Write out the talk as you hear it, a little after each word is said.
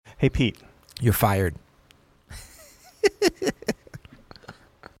Hey, Pete. You're fired.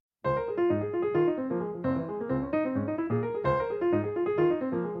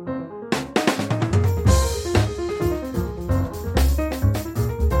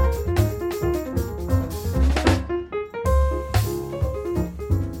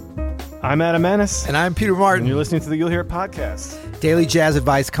 I'm Adam Manis. And I'm Peter And Martin. you're listening to the You'll Hear It podcast. Daily jazz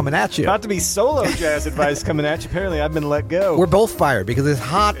advice coming at you. About to be solo jazz advice coming at you. Apparently, I've been let go. We're both fired because it's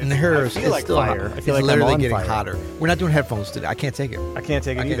hot in here. I feel it's like still fire. hot. I feel it's like I'm literally on getting fire. hotter. We're not doing headphones today. I can't take it. I can't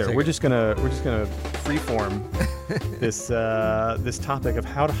take it either. take We're it. just gonna freeform this this topic of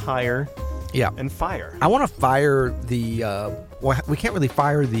how to hire Yeah. and fire. I want to fire the. Well, we can't really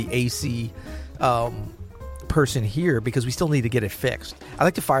fire the AC person here because we still need to get it fixed. I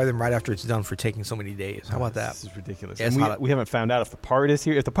like to fire them right after it's done for taking so many days. How about that? This is ridiculous. Yeah, And it's hot. we haven't found out if the part is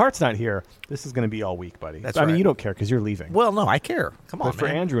here. If the part's not here, this is going to be all week, buddy. That's I mean, right. you don't care because you're leaving. Well, no, I care. Come on, But for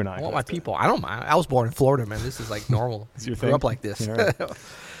man. Andrew and I, I want we my have to- people. I don't mind. I was born in Florida, man. This is like normal. It's your Grew thing? up like this. Yeah, right.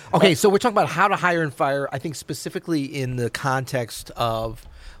 Okay, so we're talking about how to hire and fire. I think specifically in the context of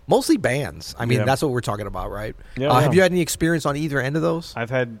mostly bands. I mean, Yeah. that's what we're talking about, right? Yeah, Have yeah. you had any experience on either end of those? I've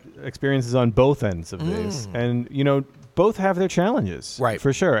had experiences on both ends of this, and both have their challenges, Right.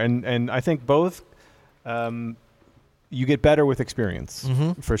 For sure. And I think both, you get better with experience,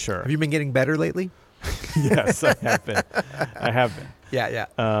 for sure. Have you been getting better lately? Yes, I have been. I have been. Yeah,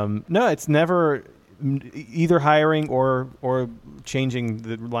 yeah. No, it's never either hiring or changing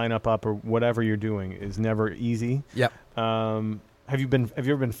the lineup up or whatever you're doing is never easy. Yep. Have you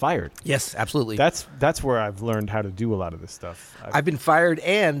ever been fired? Yes, absolutely. That's where I've learned how to do a lot of this stuff. I've been fired,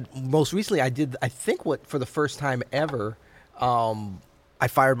 and most recently I think for the first time ever, I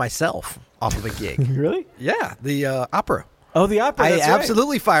fired myself off of a gig. Really? Yeah, the opera. Oh, the opera. I that's right.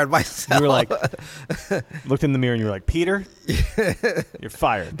 absolutely fired myself. You were like, looked in the mirror and you were like, Peter, you're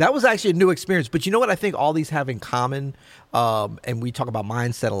fired. That was actually a new experience. But you know what I think all these have in common? And we talk about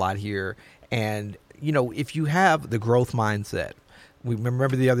mindset a lot here. And, if you have the growth mindset, we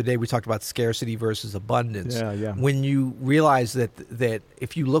remember the other day we talked about scarcity versus abundance. Yeah. When you realize that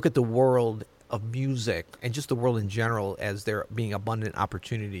if you look at the world of music and just the world in general as there being abundant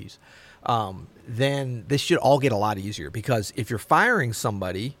opportunities, then this should all get a lot easier, because if you're firing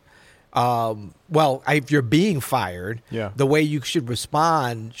somebody, if you're being fired, Yeah. the way you should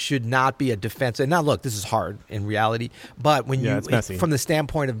respond should not be a defense. And now, look, this is hard in reality, but when Yeah, it's messy. from the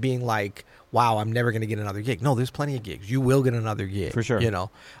standpoint of being like, wow, I'm never going to get another gig. No, there's plenty of gigs. You will get another gig. For sure.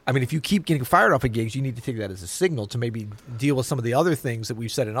 I mean, if you keep getting fired off of gigs, you need to take that as a signal to maybe deal with some of the other things that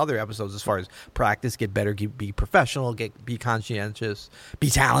we've said in other episodes as far as practice, get better, be professional, be conscientious, be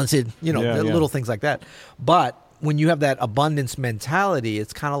talented, little things like that. But when you have that abundance mentality,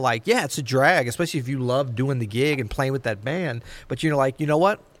 it's kind of like, yeah, it's a drag, especially if you love doing the gig and playing with that band. But you're like, you know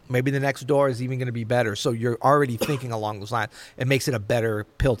what? Maybe the next door is even going to be better. So you're already thinking along those lines. It makes it a better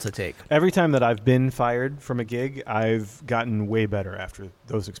pill to take. Every time that I've been fired from a gig, I've gotten way better after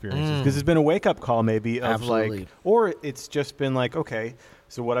those experiences. Because it's been a wake-up call maybe of Absolutely. or it's just been like, okay,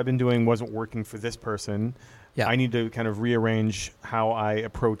 so what I've been doing wasn't working for this person. Yeah. I need to kind of rearrange how I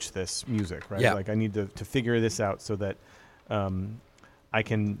approach this music, right? Yeah. Like I need to figure this out so that I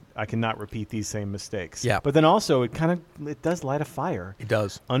can not repeat these same mistakes. Yeah. But then also it does light a fire. It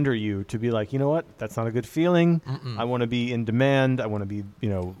does. Under you to be like, you know what? That's not a good feeling. I want to be in demand. I want to be,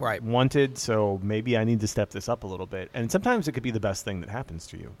 Right. wanted. So maybe I need to step this up a little bit. And sometimes it could be the best thing that happens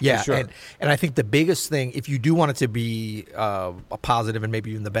to you. Yeah, For sure. and I think the biggest thing, if you do want it to be a positive and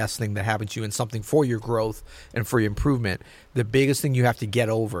maybe even the best thing that happens to you and something for your growth and for your improvement, the biggest thing you have to get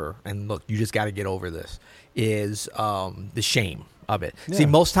over, and look, you just got to get over this, is the shame of it. Yeah. See,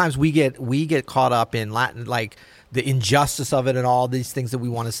 most times we get caught up in Latin, like the injustice of it and all these things that we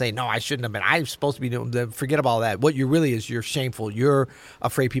want to say, no, I shouldn't have been. I'm supposed to be doing. Forget about all that. What you really is, you're shameful. You're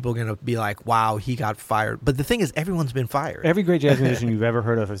afraid people are going to be like, wow, he got fired. But the thing is, everyone's been fired. Every great jazz musician you've ever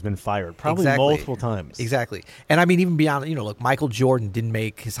heard of has been fired, probably Exactly. multiple times. Exactly. And I mean, even beyond, look, Michael Jordan didn't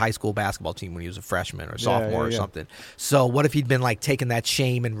make his high school basketball team when he was a freshman or sophomore or something. So what if he'd been like taking that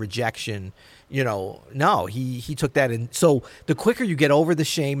shame and rejection? No, he took that. And so the quicker you get over the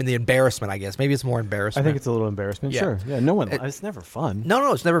shame and the embarrassment, I guess, maybe it's more embarrassment. I think it's a little embarrassment. Yeah. Sure. Yeah. No one. It's never fun.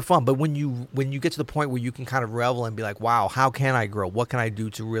 No, it's never fun. But when you get to the point where you can kind of revel and be like, wow, how can I grow? What can I do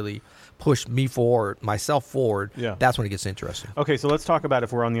to really push me forward, myself forward? Yeah. That's when it gets interesting. Okay. So let's talk about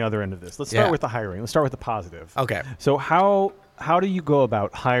if we're on the other end of this. Let's start with the hiring. Let's start with the positive. Okay. So how do you go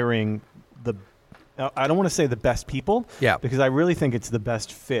about hiring the I don't want to say the best people, because I really think it's the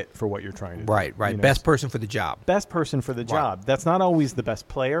best fit for what you're trying to do. Right. Best person for the job. Best person for the job. That's not always the best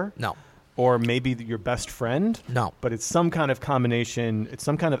player. No. or maybe your best friend. No. But it's some kind of combination. It's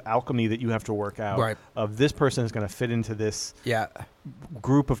some kind of alchemy that you have to work out. Right. Of this person is going to fit into this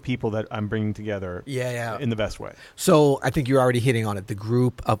group of people that I'm bringing together. In the best way. So I think you're already hitting on it. The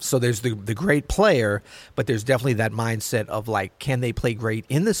group of, so there's the great player, but there's definitely that mindset of like, can they play great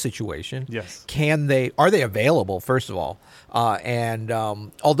in this situation? Yes. Are they available, first of all? And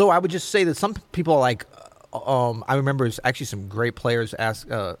although I would just say that some people are like, I remember actually some great players ask,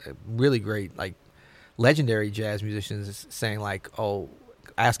 really great, like legendary jazz musicians saying like,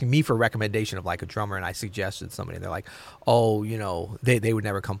 asking me for a recommendation of like a drummer, and I suggested somebody, and they're like, they would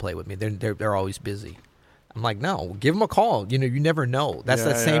never come play with me. They're always busy. I'm like, no, give them a call. You never know. That's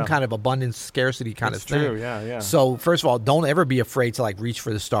that same kind of abundance, scarcity kind of thing. True, yeah. So first of all, don't ever be afraid to like reach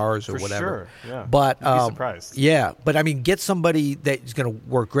for the stars or whatever. Sure, yeah. But you'd be surprised. Yeah, but I mean, get somebody that's going to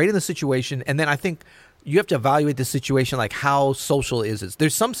work great in the situation, and then I think you have to evaluate the situation, like how social is it.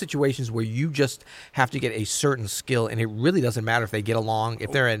 There's some situations where you just have to get a certain skill, and it really doesn't matter if they get along,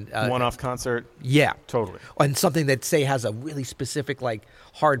 if they're in one-off concert. Yeah, totally. And something that say has a really specific like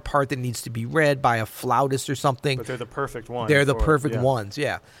hard part that needs to be read by a flautist or something. But they're the perfect ones. They're the perfect ones.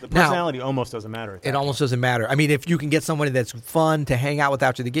 Yeah. The personality almost doesn't matter. It almost doesn't matter. I mean, if you can get somebody that's fun to hang out with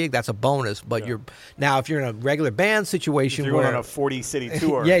after the gig, that's a bonus. But if you're in a regular band situation, you're going on a 40-city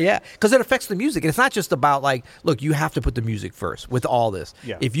tour. because it affects the music, and it's not just about like, look, you have to put the music first with all this.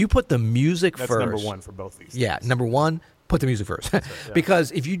 Yeah. If you put the music that's first, number one for both these. Yeah, number one, put the music first.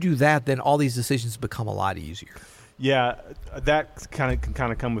 Because if you do that, then all these decisions become a lot easier. Yeah, that can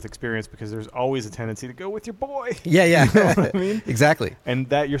come with experience, because there's always a tendency to go with your boy. Yeah. You know what I mean? Exactly. And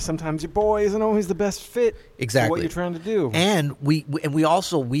that sometimes your boy isn't always the best fit. Exactly. For what you're trying to do. And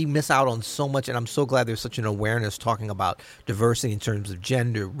we miss out on so much, and I'm so glad there's such an awareness talking about diversity in terms of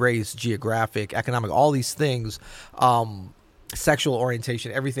gender, race, geographic, economic, all these things. Sexual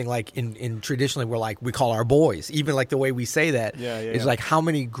orientation, everything, like in traditionally we're like, we call our boys, even like the way we say that is like, how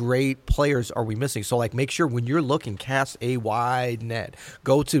many great players are we missing? So like, make sure when you're looking, cast a wide net,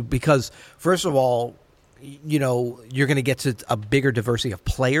 because first of all, you're going to get to a bigger diversity of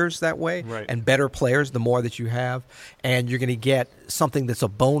players that way, and better players the more that you have, and you're going to get something that's a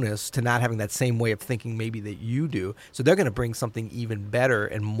bonus to not having that same way of thinking maybe that you do. So they're going to bring something even better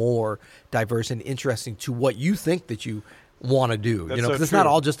and more diverse and interesting to what you think that you want to do. Because it's not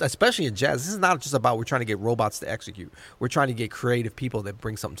all just, especially in jazz, this is not just about we're trying to get robots to execute. We're trying to get creative people that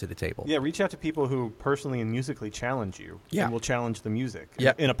bring something to the table. Yeah, reach out to people who personally and musically challenge you. And will challenge the music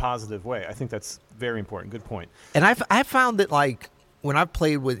in a positive way. I think that's very important. Good point. And I've found that like when I've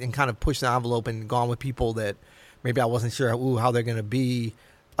played with and kind of pushed the envelope and gone with people that maybe I wasn't sure how they're going to be,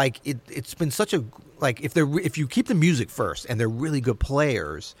 like it's been such a, like if you keep the music first and they're really good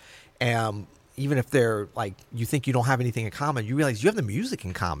players, even if they're like, you think you don't have anything in common, you realize you have the music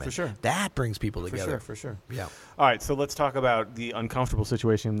in common. For sure. That brings people together. For sure. Yeah. All right, so let's talk about the uncomfortable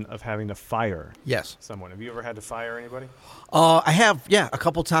situation of having to fire someone. Have you ever had to fire anybody? I have, a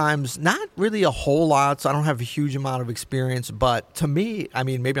couple times. Not really a whole lot, so I don't have a huge amount of experience. But to me, I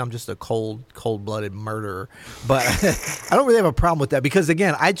mean, maybe I'm just a cold-blooded murderer. But I don't really have a problem with that because,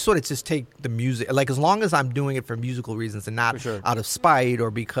 again, I'd sort of just take the music. Like, as long as I'm doing it for musical reasons and not out of spite or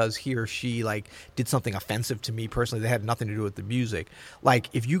because he or she, like, did something offensive to me personally that had nothing to do with the music. Like,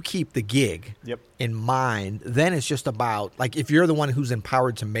 if you keep the gig in mind, then it's just about, like, if you're the one who's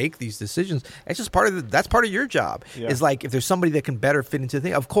empowered to make these decisions, it's just that's part of your job. Is like, if there's somebody that can better fit into the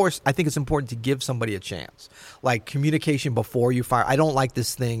thing, of course, I think it's important to give somebody a chance. Like, communication before you fire. I don't like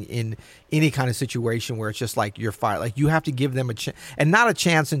this thing in any kind of situation where it's just like you're fired. Like, you have to give them a chance, and not a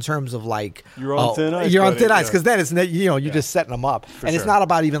chance in terms of like you're on thin ice. You're on thin ice, because then it's you're just setting them up, For and sure. it's not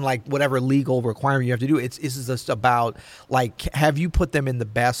about even like whatever legal requirement you have to do. It's just about like, have you put them in the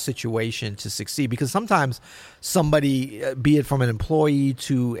best situation to succeed? Because sometimes somebody, be it from an employee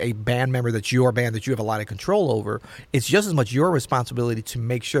to a band member that's your band that you have a lot of control over, it's just as much your responsibility to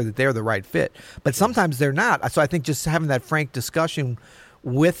make sure that they're the right fit. But sometimes they're not. So I think just having that frank discussion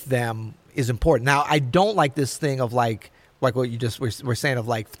with them is important. Now, I don't like this thing of like what you just were saying of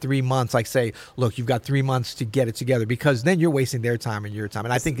like 3 months, like say, look, you've got 3 months to get it together, because then you're wasting their time and your time.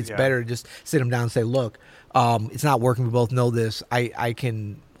 And I think it's better to just sit them down and say, look, it's not working. We both know this.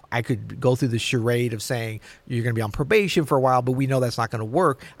 I could go through the charade of saying you're going to be on probation for a while, but we know that's not going to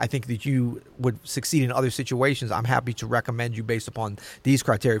work. I think that you would succeed in other situations. I'm happy to recommend you based upon these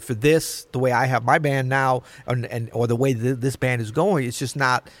criteria. For this, the way I have my band now, or the way this band is going, it's just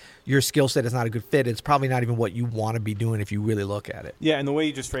not, your skill set is not a good fit. It's probably not even what you want to be doing if you really look at it. Yeah, and the way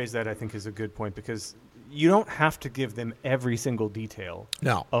you just phrased that, I think, is a good point, because you don't have to give them every single detail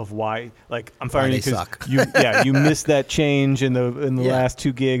of why. Like, I'm firing you because you missed that change in the last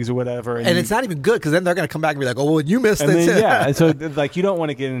 2 gigs or whatever. And it's not even good because then they're going to come back and be like, oh, well, you missed it. Then, and so like you don't want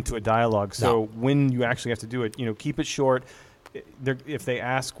to get into a dialogue. So when you actually have to do it, keep it short. If they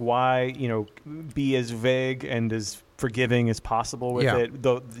ask why, be as vague and as forgiving as possible with it.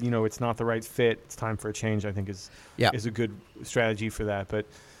 Though it's not the right fit. It's time for a change. I think is a good strategy for that. But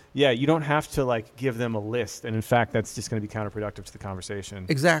you don't have to like give them a list, and in fact, that's just going to be counterproductive to the conversation.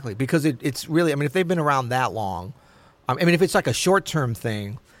 Exactly, because it's really. I mean, if they've been around that long, if it's like a short-term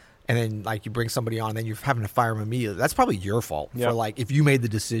thing, and then like you bring somebody on, and then you're having to fire them immediately, that's probably your fault. For like if you made the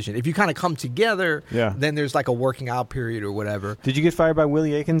decision, if you kind of come together, then there's like a working out period or whatever. Did you get fired by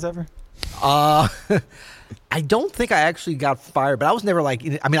Willie Aikens ever? I don't think I actually got fired, but I was never like.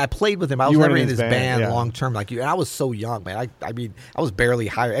 I mean, I played with him. I was never in his band long term like you. And I was so young, man. I mean, I was barely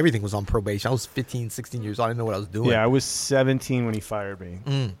hired. Everything was on probation. I was 15, 16 years old. I didn't know what I was doing. Yeah, I was 17 when he fired me,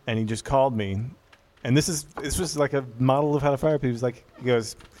 and he just called me. And this was like a model of how to fire people. He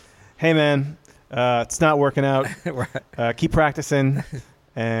goes, "Hey, man, it's not working out. Keep practicing."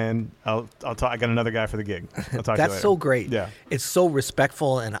 And I'll talk. I got another guy for the gig. I'll talk to you later. That's so great. Yeah, it's so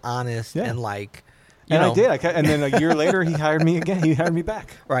respectful and honest and like. I did. And then a year later, he hired me again. He hired me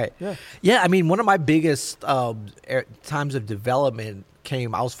back. Right. Yeah. I mean, one of my biggest times of development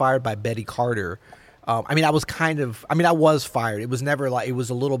came. I was fired by Betty Carter. I was fired. It was never like, it was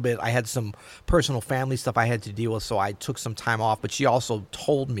a little bit, I had some personal family stuff I had to deal with, so I took some time off. But she also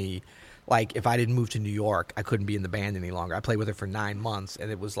told me, like, if I didn't move to New York, I couldn't be in the band any longer. I played with her for 9 months,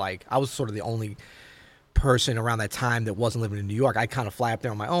 and it was like, I was sort of the only person around that time that wasn't living in New York. I kind of fly up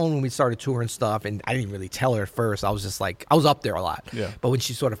there on my own when we started touring stuff, and I didn't really tell her at first. I was just like, I was up there a lot. But when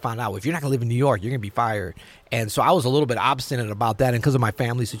she sort of found out, if you're not gonna live in New York, you're gonna be fired. And so I was a little bit obstinate about that, and because of my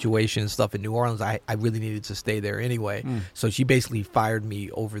family situation and stuff in New Orleans, I really needed to stay there anyway. So she basically fired me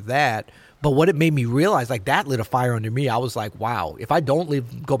over that. But what it made me realize, like, that lit a fire under me. I was like, wow, if I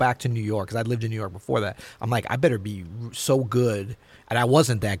don't go back to New York, because I'd lived in New York before that, I'm like, I better be so good. And I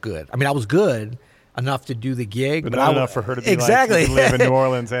wasn't that good. I mean, I was good enough to do the gig, but not enough for her to be exactly like, live in New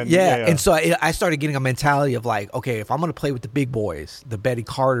Orleans. And and so I started getting a mentality of like, okay, if I'm going to play with the big boys, the Betty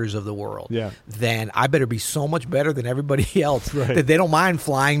Carters of the world, then I better be so much better than everybody else that they don't mind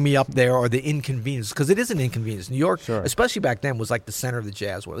flying me up there or the inconvenience, because it is an inconvenience. New York, especially back then, was like the center of the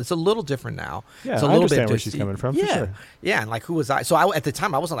jazz world. It's a little different now. It's a little bit where she's coming from. Yeah, and like, who was I? So at the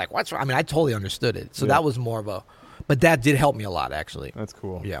time, I wasn't like, what's wrong? I mean, I totally understood it. So that was more of a. But that did help me a lot, actually. That's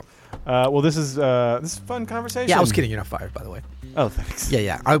cool. Yeah. Well, this is a fun conversation. Yeah, I was kidding. You're not fired, by the way. Oh, thanks.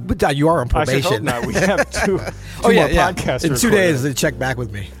 Yeah. But you are on probation. I should hope not. We have two more podcasts. In 2 days, they check back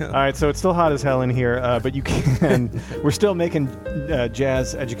with me. All right, so it's still hot as hell in here, but you can. We're still making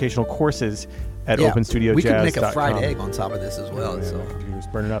jazz educational courses at OpenStudioJazz.com. We could make a fried egg on top of this as well. Computers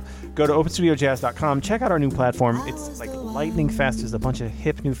burning up. Go to OpenStudioJazz.com. Check out our new platform. It's like lightning fast. There's a bunch of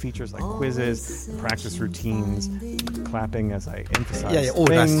hip new features like quizzes, practice routines, clapping as I emphasize. Oh,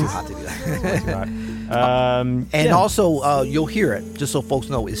 that's too hot to do that. And also, You'll Hear It, just so folks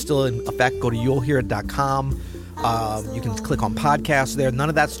know, is still in effect. Go to you'llhearit.com. You can click on podcasts there. None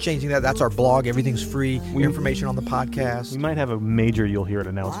of that's changing. That's our blog. Everything's free. Information on the podcast. We might have a major You'll Hear It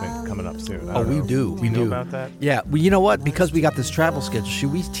announcement coming up soon. We do. We do. About that? Yeah. Well, you know what? Because we got this travel schedule,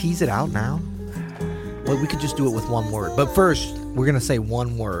 should we tease it out now? Well, we could just do it with one word. But first, we're going to say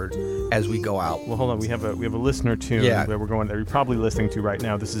one word as we go out. Well, hold on. We have a listener tune that you're probably listening to right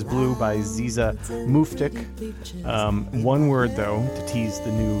now. This is Blue by Ziza Muftik. One word, though, to tease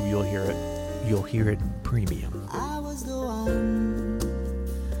the new You'll Hear It. You'll Hear It Premium. I was the one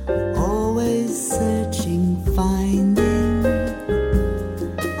always searching, finding